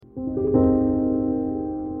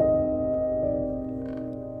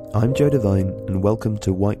I'm Joe Devine and welcome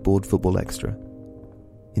to Whiteboard Football Extra.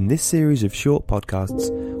 In this series of short podcasts,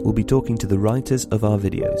 we'll be talking to the writers of our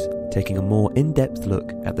videos, taking a more in-depth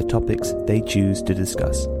look at the topics they choose to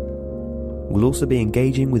discuss. We'll also be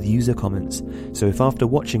engaging with user comments, so if after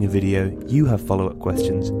watching a video you have follow-up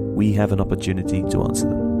questions, we have an opportunity to answer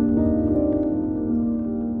them.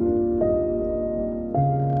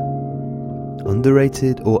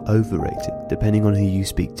 Underrated or overrated, depending on who you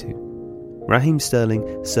speak to. Raheem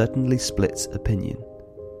Sterling certainly splits opinion,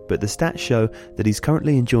 but the stats show that he's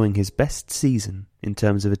currently enjoying his best season in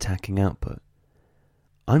terms of attacking output.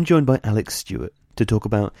 I'm joined by Alex Stewart to talk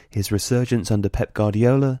about his resurgence under Pep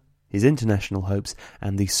Guardiola, his international hopes,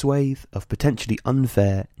 and the swathe of potentially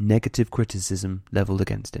unfair, negative criticism levelled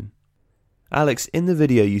against him. Alex, in the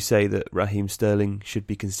video you say that Raheem Sterling should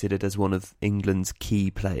be considered as one of England's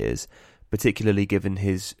key players, particularly given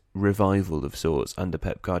his revival of sorts under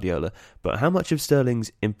Pep Guardiola. But how much of Sterling's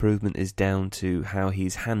improvement is down to how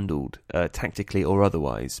he's handled, tactically or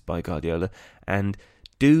otherwise, by Guardiola? And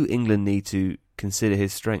do England need to consider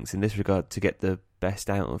his strengths in this regard to get the best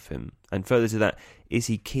out of him? And further to that, is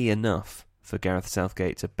he key enough for Gareth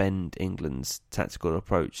Southgate to bend England's tactical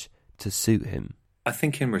approach to suit him? I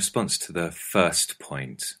think in response to the first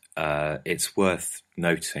point, it's worth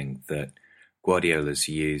noting that Guardiola's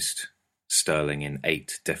used Sterling in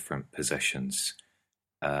 8 different positions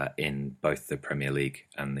in both the Premier League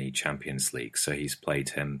and the Champions League. So he's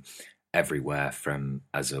played him everywhere from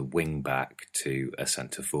as a wing-back to a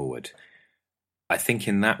centre-forward. I think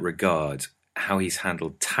in that regard, how he's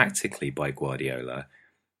handled tactically by Guardiola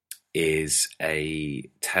is a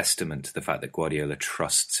testament to the fact that Guardiola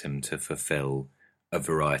trusts him to fulfil a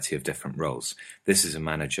variety of different roles. This is a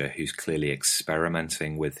manager who's clearly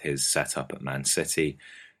experimenting with his setup at Man City,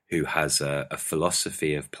 who has a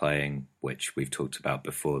philosophy of playing, which we've talked about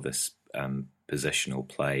before, this positional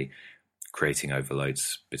play, creating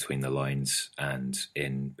overloads between the lines and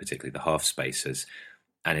in particularly the half spaces.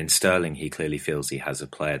 And in Sterling, he clearly feels he has a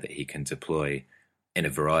player that he can deploy in a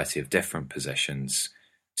variety of different positions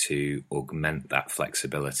to augment that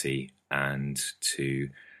flexibility and to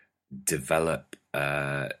develop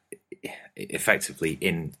effectively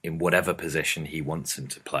in whatever position he wants him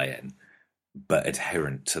to play in, but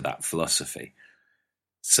adherent to that philosophy.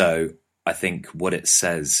 So I think what it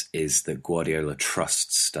says is that Guardiola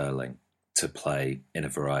trusts Sterling to play in a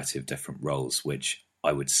variety of different roles, which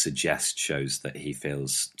I would suggest shows that he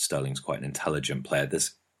feels Sterling's quite an intelligent player.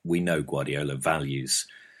 We know Guardiola values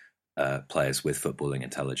players with footballing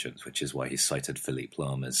intelligence, which is why he's cited Philippe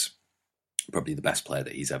Lahm as probably the best player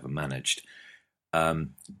that he's ever managed.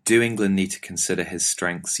 Do England need to consider his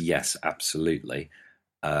strengths? Yes, absolutely.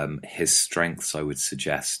 His strengths, I would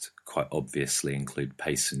suggest, quite obviously include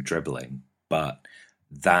pace and dribbling, but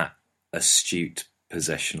that astute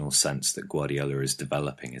positional sense that Guardiola is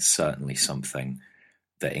developing is certainly something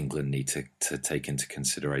that England need to take into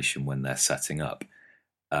consideration when they're setting up.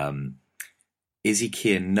 Is he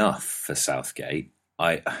key enough for Southgate?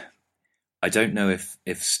 I don't know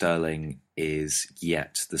if Sterling is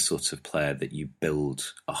yet the sort of player that you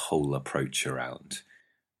build a whole approach around.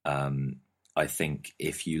 I think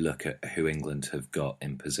if you look at who England have got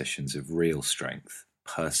in positions of real strength,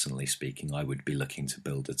 personally speaking, I would be looking to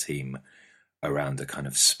build a team around a kind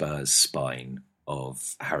of Spurs spine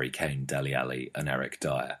of Harry Kane, Dele Alli and Eric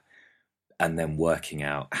Dyer, and then working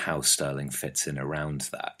out how Sterling fits in around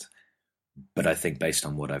that. But I think based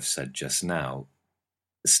on what I've said just now,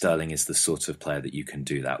 Sterling is the sort of player that you can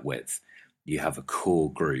do that with. You have a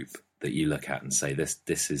core group that you look at and say,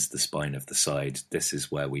 this is the spine of the side, this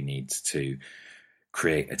is where we need to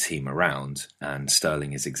create a team around, and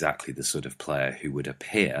Sterling is exactly the sort of player who would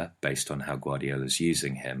appear, based on how Guardiola's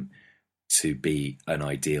using him, to be an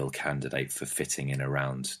ideal candidate for fitting in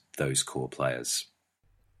around those core players.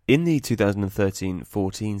 In the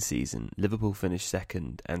 2013-14 season, Liverpool finished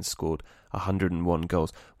second and scored 101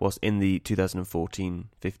 goals, whilst in the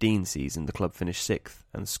 2014-15 season, the club finished sixth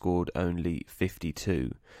and scored only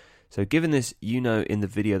 52. So given this, you know in the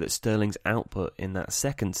video that Sterling's output in that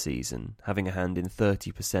second season, having a hand in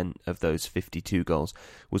 30% of those 52 goals,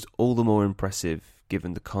 was all the more impressive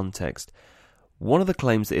given the context. One of the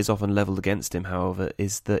claims that is often levelled against him, however,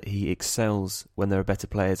 is that he excels when there are better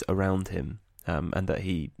players around him, and that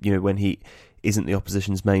he, when he isn't the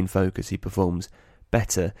opposition's main focus, he performs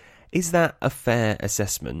better. Is that a fair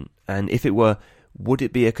assessment? And if it were, would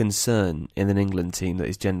it be a concern in an England team that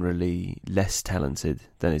is generally less talented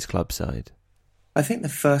than his club side? I think the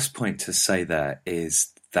first point to say there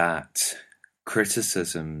is that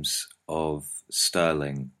criticisms of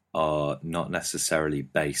Sterling are not necessarily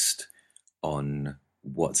based on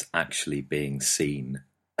what's actually being seen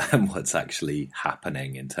and what's actually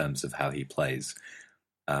happening in terms of how he plays,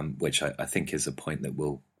 which I think is a point that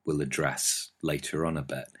we'll address later on a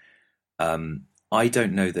bit. I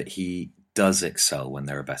don't know that he does excel when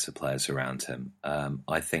there are better players around him.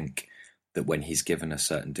 I think that when he's given a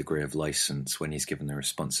certain degree of license, when he's given the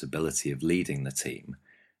responsibility of leading the team,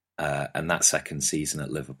 and that second season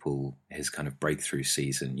at Liverpool, his kind of breakthrough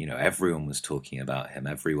season, everyone was talking about him.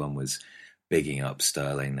 Everyone was bigging up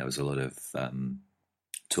Sterling. There was a lot of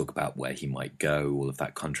talk about where he might go, all of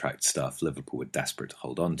that contract stuff. Liverpool were desperate to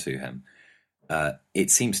hold on to him.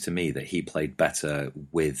 It seems to me that he played better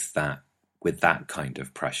with that kind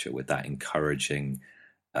of pressure, with that encouraging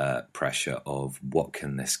pressure of what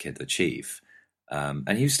can this kid achieve.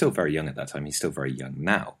 And he was still very young at that time. He's still very young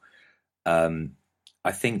now.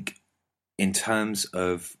 I think in terms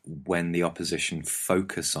of when the opposition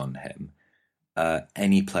focus on him,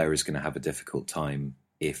 any player is going to have a difficult time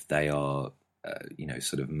if they are,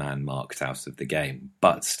 sort of man-marked out of the game.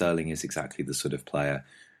 But Sterling is exactly the sort of player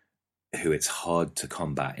who it's hard to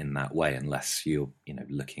combat in that way unless you're,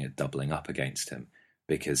 looking at doubling up against him,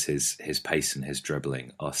 because his pace and his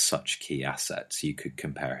dribbling are such key assets. You could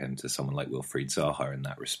compare him to someone like Wilfried Zaha in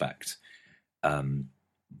that respect.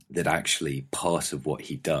 That actually part of what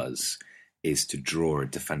he does is to draw a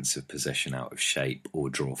defensive position out of shape or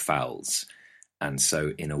draw fouls. And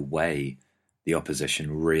so in a way, the opposition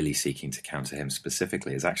really seeking to counter him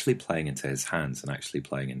specifically is actually playing into his hands and actually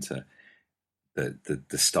playing into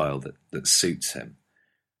the style that suits him.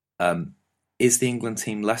 Is the England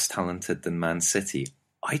team less talented than Man City?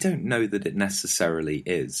 I don't know that it necessarily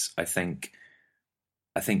is. I think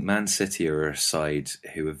Man City are a side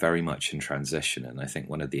who are very much in transition, and I think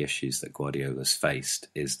one of the issues that Guardiola's faced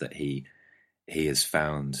is that he has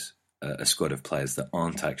found a squad of players that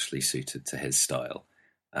aren't actually suited to his style.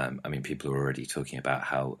 People are already talking about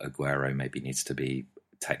how Aguero maybe needs to be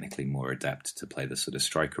technically more adept to play the sort of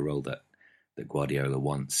striker role that Guardiola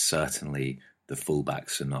wants. Certainly, the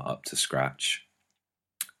fullbacks are not up to scratch.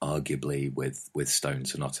 Arguably, with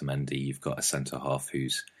Stones and Otamendi, you've got a centre-half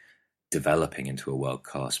who's developing into a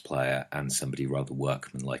world-class player and somebody rather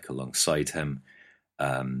workmanlike alongside him.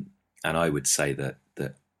 And I would say that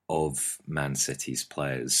of Man City's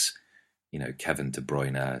players, Kevin De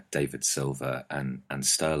Bruyne, David Silva and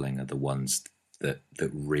Sterling are the ones that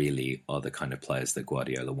really are the kind of players that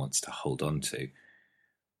Guardiola wants to hold on to.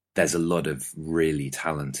 There's a lot of really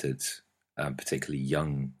talented, particularly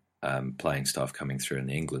young playing staff coming through in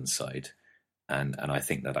the England side. And I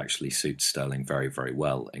think that actually suits Sterling very, very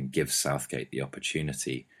well and gives Southgate the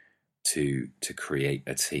opportunity to create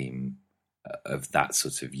a team of that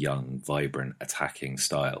sort of young, vibrant, attacking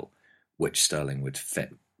style, which Sterling would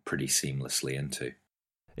fit pretty seamlessly into.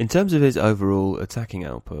 In terms of his overall attacking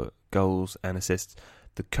output, goals and assists,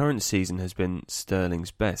 the current season has been Sterling's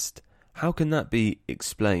best. How can that be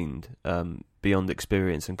explained beyond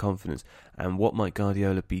experience and confidence? And what might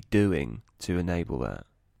Guardiola be doing to enable that?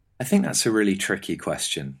 I think that's a really tricky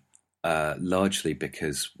question, largely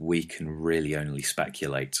because we can really only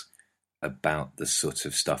speculate about the sort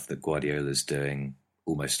of stuff that Guardiola's doing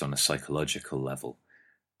almost on a psychological level.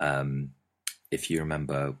 If you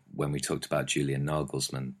remember when we talked about Julian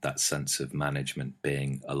Nagelsmann, that sense of management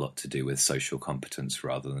being a lot to do with social competence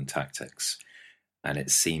rather than tactics. And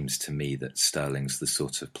it seems to me that Sterling's the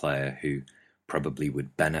sort of player who probably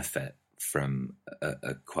would benefit from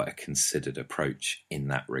a quite a considered approach in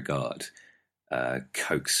that regard,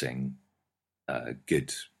 coaxing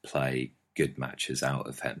good play, good matches out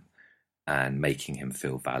of him and making him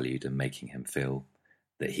feel valued and making him feel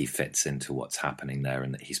that he fits into what's happening there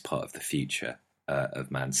and that he's part of the future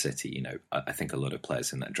of Man City. I think a lot of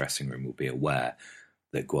players in that dressing room will be aware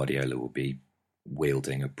that Guardiola will be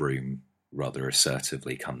wielding a broom rather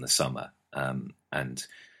assertively come the summer. And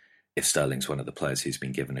if Sterling's one of the players who's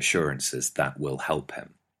been given assurances, that will help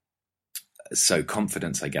him. So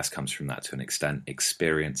confidence, I guess, comes from that to an extent.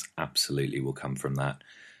 Experience absolutely will come from that.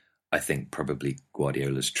 I think probably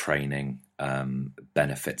Guardiola's training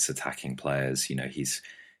benefits attacking players.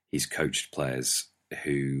 He's coached players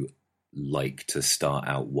who like to start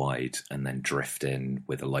out wide and then drift in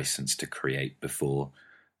with a license to create before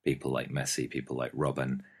people like Messi, people like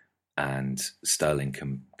Robben. And Sterling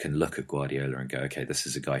can look at Guardiola and go, okay, this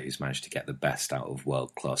is a guy who's managed to get the best out of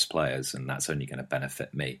world-class players, and that's only going to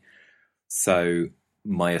benefit me. So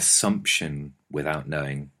my assumption, without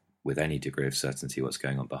knowing with any degree of certainty what's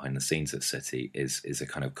going on behind the scenes at City, is a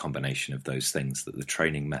kind of combination of those things, that the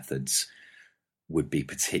training methods would be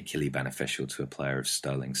particularly beneficial to a player of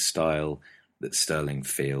Sterling's style, that Sterling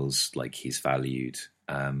feels like he's valued,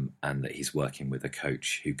 and that he's working with a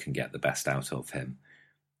coach who can get the best out of him.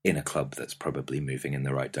 in a club that's probably moving in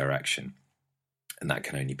the right direction. And that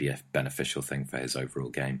can only be a beneficial thing for his overall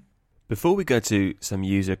game. Before we go to some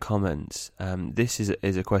user comments, this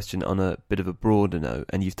is a question on a bit of a broader note,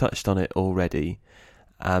 and you've touched on it already.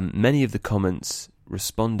 Many of the comments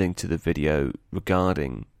responding to the video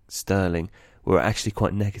regarding Sterling were actually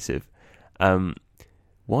quite negative.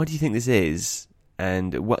 Why do you think this is,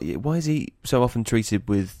 and why is he so often treated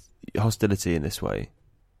with hostility in this way?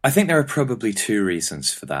 I think there are probably two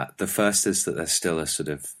reasons for that. The first is that there's still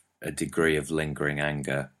a degree of lingering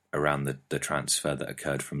anger around the transfer that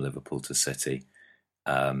occurred from Liverpool to City.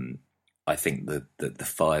 I think that the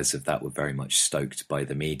fires of that were very much stoked by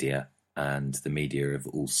the media, and the media have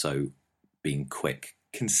also been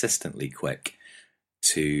consistently quick,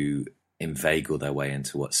 to inveigle their way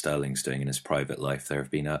into what Sterling's doing in his private life. There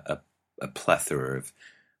have been a plethora of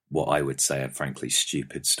what I would say are frankly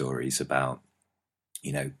stupid stories about,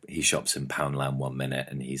 he shops in Poundland 1 minute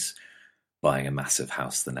and he's buying a massive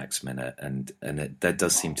house the next minute, and there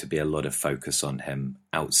does seem to be a lot of focus on him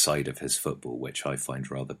outside of his football, which I find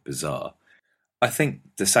rather bizarre. I think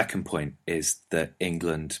the second point is that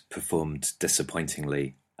England performed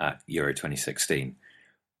disappointingly at Euro 2016,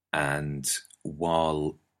 and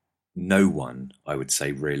while no one, I would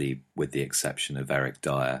say really with the exception of Eric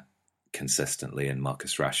Dyer consistently and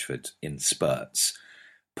Marcus Rashford in spurts,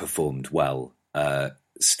 performed well,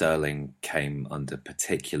 Sterling came under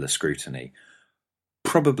particular scrutiny,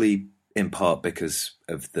 probably in part because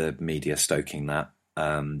of the media stoking that.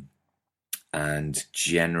 And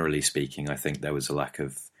generally speaking, I think there was a lack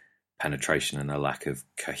of penetration and a lack of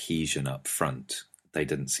cohesion up front. They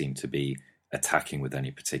didn't seem to be attacking with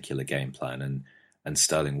any particular game plan, and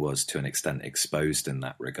Sterling was to an extent exposed in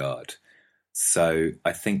that regard. So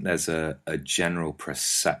I think there's a general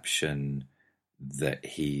perception that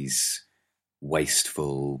he's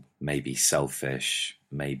wasteful, maybe selfish,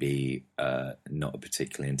 maybe not a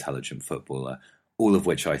particularly intelligent footballer, all of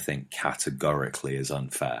which I think categorically is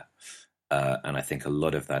unfair. And I think a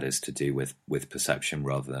lot of that is to do with perception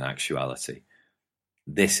rather than actuality.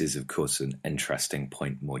 This is, of course, an interesting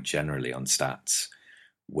point more generally on stats,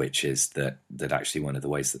 which is that actually one of the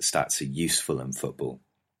ways that stats are useful in football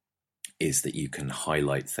is that you can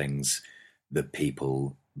highlight things that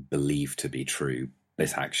people believe to be true,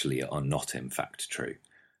 but actually are not in fact true.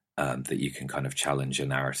 That you can kind of challenge a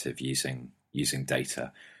narrative using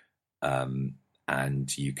data,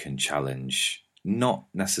 and you can challenge not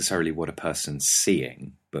necessarily what a person's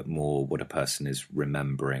seeing, but more what a person is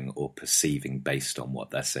remembering or perceiving based on what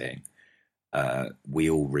they're seeing. We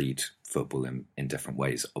all read football in different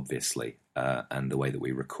ways, obviously, and the way that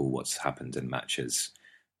we recall what's happened in matches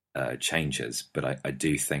changes. But I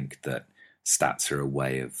do think that stats are a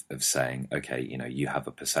way of saying, okay, you have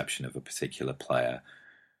a perception of a particular player,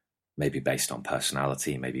 maybe based on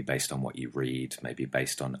personality, maybe based on what you read, maybe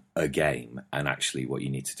based on a game. And actually what you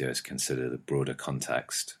need to do is consider the broader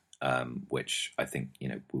context, which I think,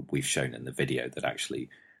 we've shown in the video that actually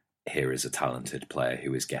here is a talented player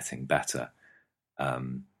who is getting better.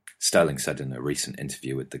 Sterling said in a recent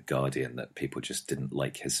interview with The Guardian that people just didn't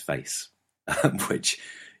like his face, which,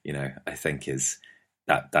 I think is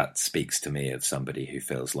that speaks to me of somebody who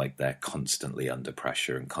feels like they're constantly under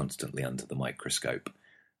pressure and constantly under the microscope.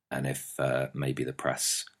 And if maybe the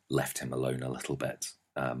press left him alone a little bit,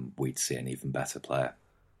 we'd see an even better player.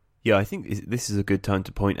 Yeah, I think this is a good time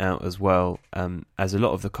to point out as well, as a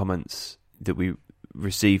lot of the comments that we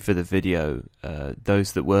received for the video,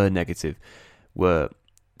 those that were negative, were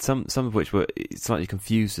some of which were slightly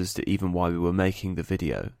confused as to even why we were making the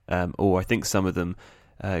video, or I think some of them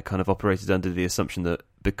kind of operated under the assumption that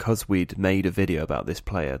because we'd made a video about this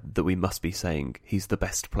player, that we must be saying he's the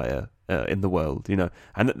best player in the world,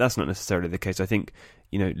 and that's not necessarily the case. I think,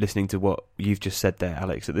 listening to what you've just said there,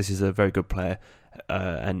 Alex, that this is a very good player,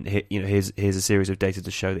 and here's a series of data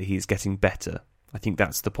to show that he's getting better. I think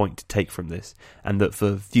that's the point to take from this, and that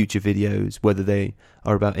for future videos, whether they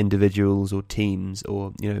are about individuals or teams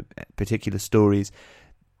or particular stories,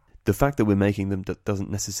 the fact that we're making them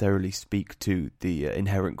doesn't necessarily speak to the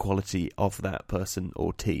inherent quality of that person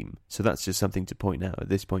or team. So that's just something to point out at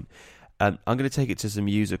this point. I'm going to take it to some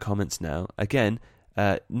user comments now. Again,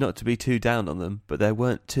 not to be too down on them, but there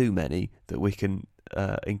weren't too many that we can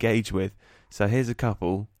engage with. So here's a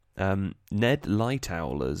couple. Ned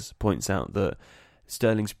Lightowlers points out that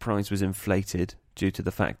Sterling's price was inflated due to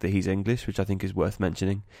the fact that he's English, which I think is worth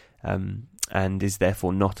mentioning, and is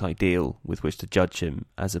therefore not ideal with which to judge him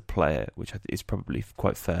as a player, which is probably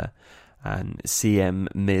quite fair. And CM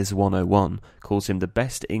Miz 101 calls him the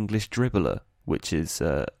best English dribbler, which is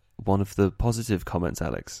one of the positive comments,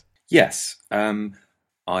 Alex. Yes.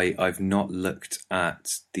 I've not looked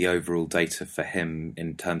at the overall data for him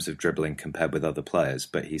in terms of dribbling compared with other players,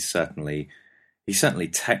 but he's certainly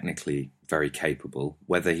technically very capable.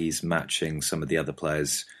 Whether he's matching some of the other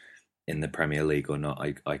players in the Premier League or not,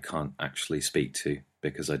 I can't actually speak to,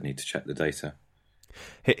 because I'd need to check the data.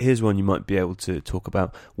 Here's one you might be able to talk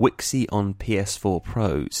about. Wixie on PS4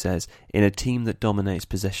 Pro says, in a team that dominates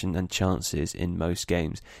possession and chances in most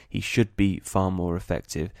games, he should be far more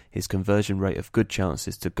effective. His conversion rate of good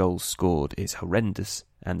chances to goals scored is horrendous,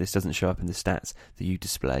 and this doesn't show up in the stats that you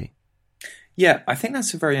display. Yeah, I think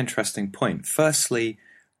that's a very interesting point. Firstly,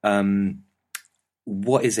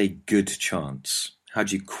 what is a good chance? How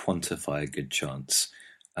do you quantify a good chance?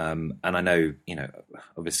 And I know,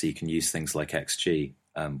 obviously you can use things like XG,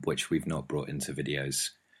 which we've not brought into videos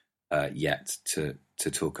yet to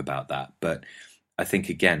talk about that. But I think,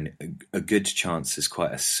 again, a good chance is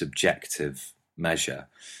quite a subjective measure.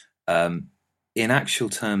 In actual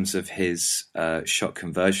terms of his shot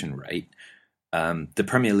conversion rate, the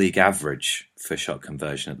Premier League average for shot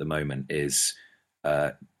conversion at the moment is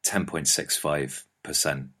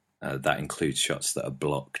 10.65%. That includes shots that are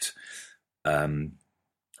blocked,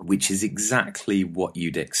 which is exactly what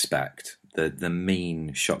you'd expect. The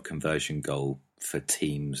mean shot conversion goal for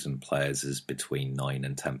teams and players is between 9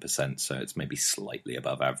 and 10%, so it's maybe slightly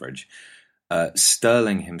above average.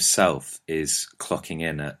 Sterling himself is clocking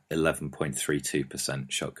in at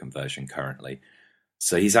 11.32% shot conversion currently.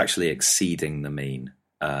 So he's actually exceeding the mean,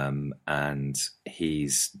 and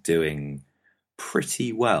he's doing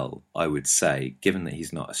pretty well, I would say, given that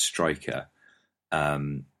he's not a striker,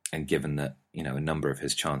 and given that a number of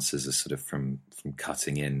his chances are sort of from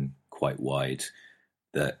cutting in quite wide,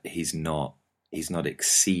 that he's not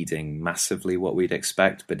exceeding massively what we'd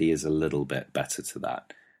expect, but he is a little bit better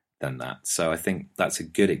than that. So I think that's a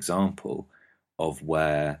good example of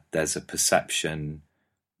where there's a perception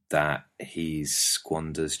that he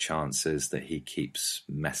squanders chances, that he keeps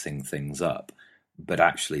messing things up, but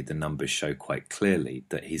actually the numbers show quite clearly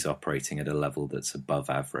that he's operating at a level that's above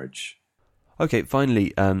average. Okay,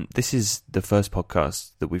 finally, this is the first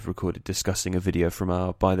podcast that we've recorded discussing a video from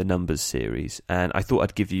our By the Numbers series, and I thought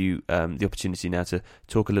I'd give you the opportunity now to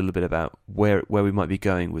talk a little bit about where we might be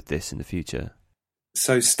going with this in the future.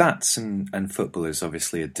 So stats and football is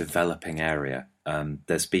obviously a developing area.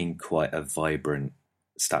 There's been quite a vibrant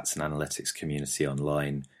stats and analytics community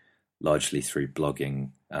online, largely through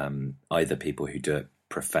blogging, either people who do it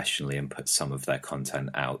professionally and put some of their content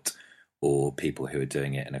out, or people who are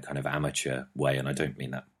doing it in a kind of amateur way. And I don't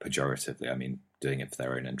mean that pejoratively, I mean doing it for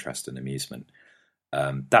their own interest and amusement.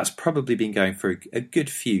 That's probably been going for a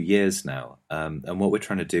good few years now. And what we're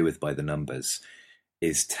trying to do with By the Numbers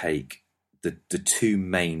is take the two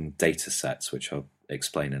main data sets, which I'll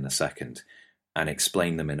explain in a second, and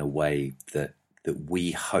explain them in a way that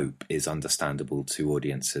we hope is understandable to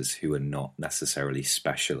audiences who are not necessarily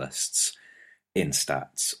specialists in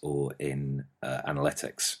stats or in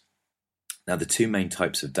analytics. Now, the two main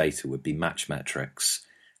types of data would be match metrics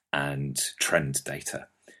and trend data.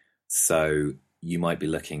 So you might be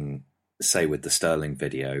looking, say with the Sterling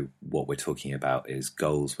video, what we're talking about is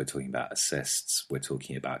goals, we're talking about assists, we're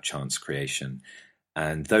talking about chance creation.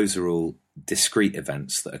 And those are all discrete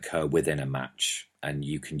events that occur within a match, and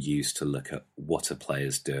you can use to look at what a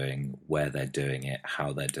player's doing, where they're doing it,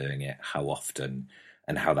 how they're doing it, how often,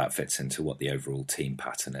 and how that fits into what the overall team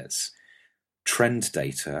pattern is. Trend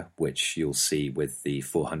data, which you'll see with the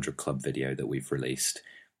 400 Club video that we've released,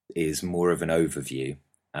 is more of an overview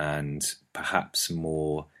and perhaps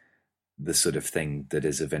more the sort of thing that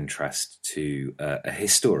is of interest to a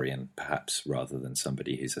historian, perhaps, rather than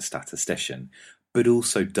somebody who's a statistician, but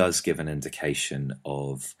also does give an indication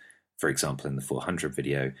of, for example, in the 400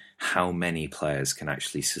 video, how many players can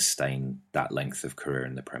actually sustain that length of career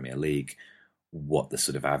in the Premier League, what the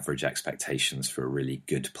sort of average expectations for a really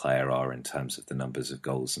good player are in terms of the numbers of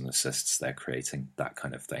goals and assists they're creating, that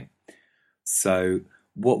kind of thing. So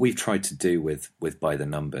what we've tried to do with By the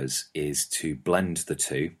Numbers is to blend the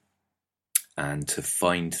two and to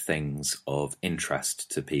find things of interest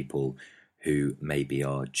to people who maybe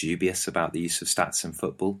are dubious about the use of stats in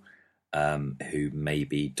football, who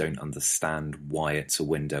maybe don't understand why it's a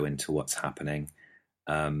window into what's happening,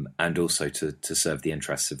 and also to serve the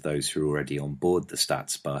interests of those who are already on board the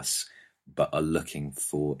stats bus but are looking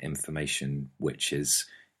for information which is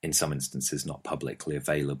in some instances not publicly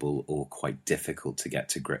available or quite difficult to get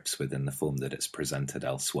to grips with in the form that it's presented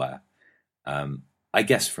elsewhere. I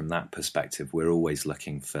guess from that perspective, we're always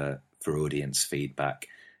looking for audience feedback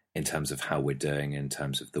in terms of how we're doing, in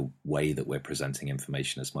terms of the way that we're presenting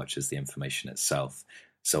information as much as the information itself.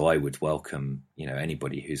 So I would welcome,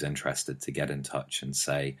 anybody who's interested to get in touch and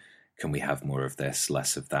say, can we have more of this,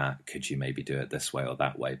 less of that? Could you maybe do it this way or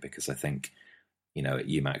that way? Because I think, at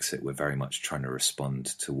UMaxit, we're very much trying to respond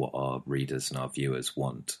to what our readers and our viewers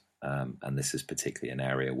want. And this is particularly an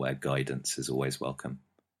area where guidance is always welcome.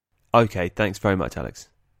 Okay, thanks very much, Alex.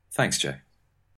 Thanks, Joe.